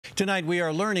Tonight, we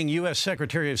are learning U.S.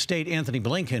 Secretary of State Anthony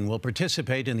Blinken will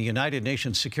participate in the United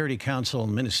Nations Security Council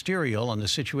ministerial on the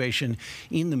situation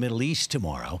in the Middle East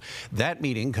tomorrow. That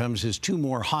meeting comes as 2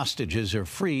 more hostages are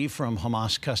free from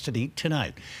Hamas custody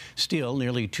tonight. Still,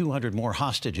 nearly 200 more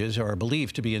hostages are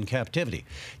believed to be in captivity.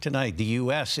 Tonight, the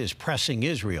U.S. is pressing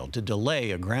Israel to delay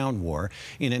a ground war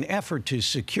in an effort to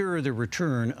secure the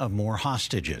return of more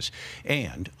hostages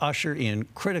and usher in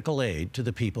critical aid to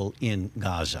the people in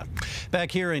Gaza.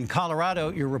 Back here in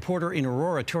Colorado, your reporter in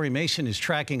Aurora, Tori Mason, is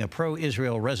tracking a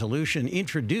pro-Israel resolution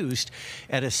introduced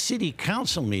at a city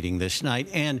council meeting this night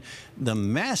and the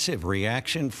massive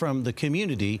reaction from the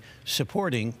community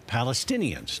supporting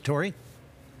Palestinians. Tori?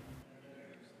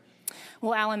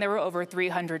 Well, Alan, there were over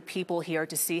 300 people here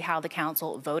to see how the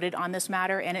council voted on this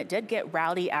matter, and it did get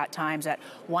rowdy at times. At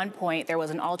one point, there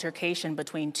was an altercation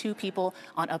between 2 people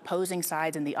on opposing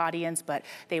sides in the audience, but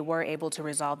they were able to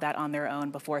resolve that on their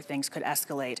own before things could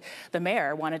escalate. The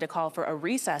mayor wanted to call for a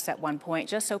recess at one point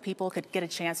just so people could get a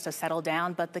chance to settle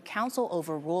down, but the council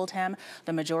overruled him.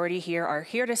 The majority here are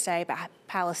here to say that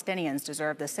Palestinians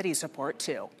deserve the city's support,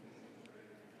 too.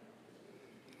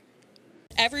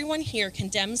 Everyone here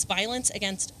condemns violence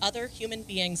against other human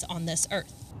beings on this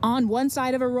earth. On one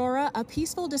side of Aurora, a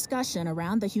peaceful discussion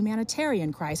around the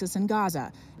humanitarian crisis in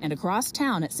Gaza. And across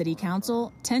town at City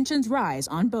Council, tensions rise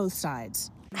on both sides.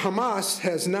 Hamas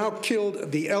has now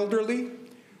killed the elderly,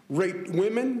 raped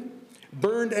women,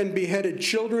 burned and beheaded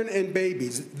children and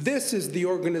babies. This is the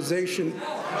organization.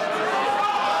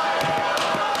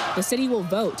 The city will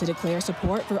vote to declare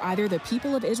support for either the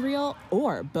people of Israel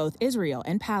or both Israel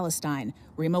and Palestine.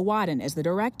 Rima Wadden is the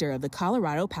director of the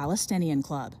Colorado Palestinian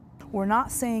Club. We're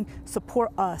not saying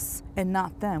support us and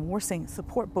not them. We're saying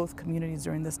support both communities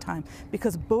during this time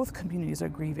because both communities are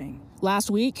grieving. Last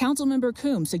week, Councilmember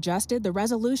Coombs suggested the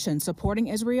resolution supporting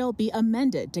Israel be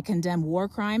amended to condemn war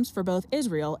crimes for both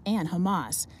Israel and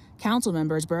Hamas. Council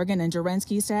members Bergen and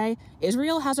Jerensky say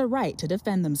Israel has a right to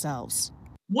defend themselves.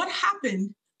 What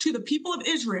happened to the people of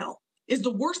Israel is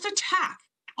the worst attack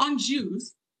on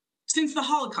Jews since the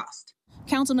Holocaust.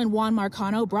 Councilman Juan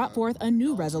Marcano brought forth a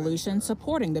new resolution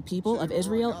supporting the people of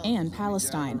Israel and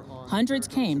Palestine. Hundreds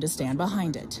came to stand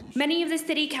behind it. Many of the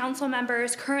city council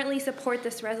members currently support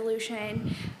this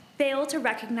resolution, fail to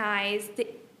recognize the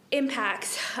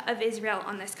impacts of Israel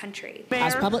on this country.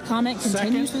 As public comment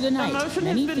continues through the night,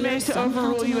 many fear some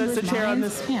council members'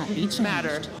 minds can't be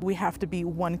changed. We have to be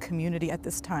one community at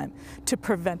this time to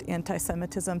prevent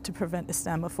anti-Semitism, to prevent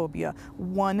Islamophobia.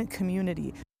 One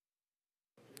community.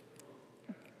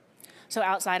 So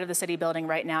outside of the city building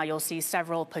right now, you'll see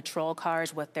several patrol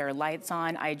cars with their lights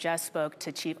on. I just spoke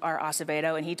to Chief R.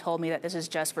 Acevedo, and he told me that this is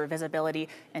just for visibility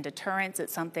and deterrence.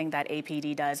 It's something that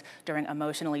APD does during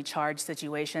emotionally charged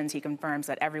situations. He confirms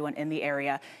that everyone in the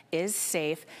area is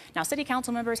safe. Now, city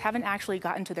council members haven't actually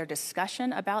gotten to their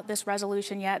discussion about this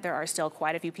resolution yet. There are still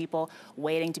quite a few people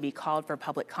waiting to be called for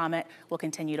public comment. We'll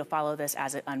continue to follow this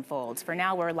as it unfolds. For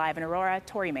now, we're live in Aurora.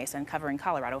 Tori Mason covering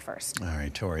Colorado First. All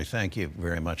right, Tori, thank you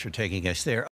very much for taking us there.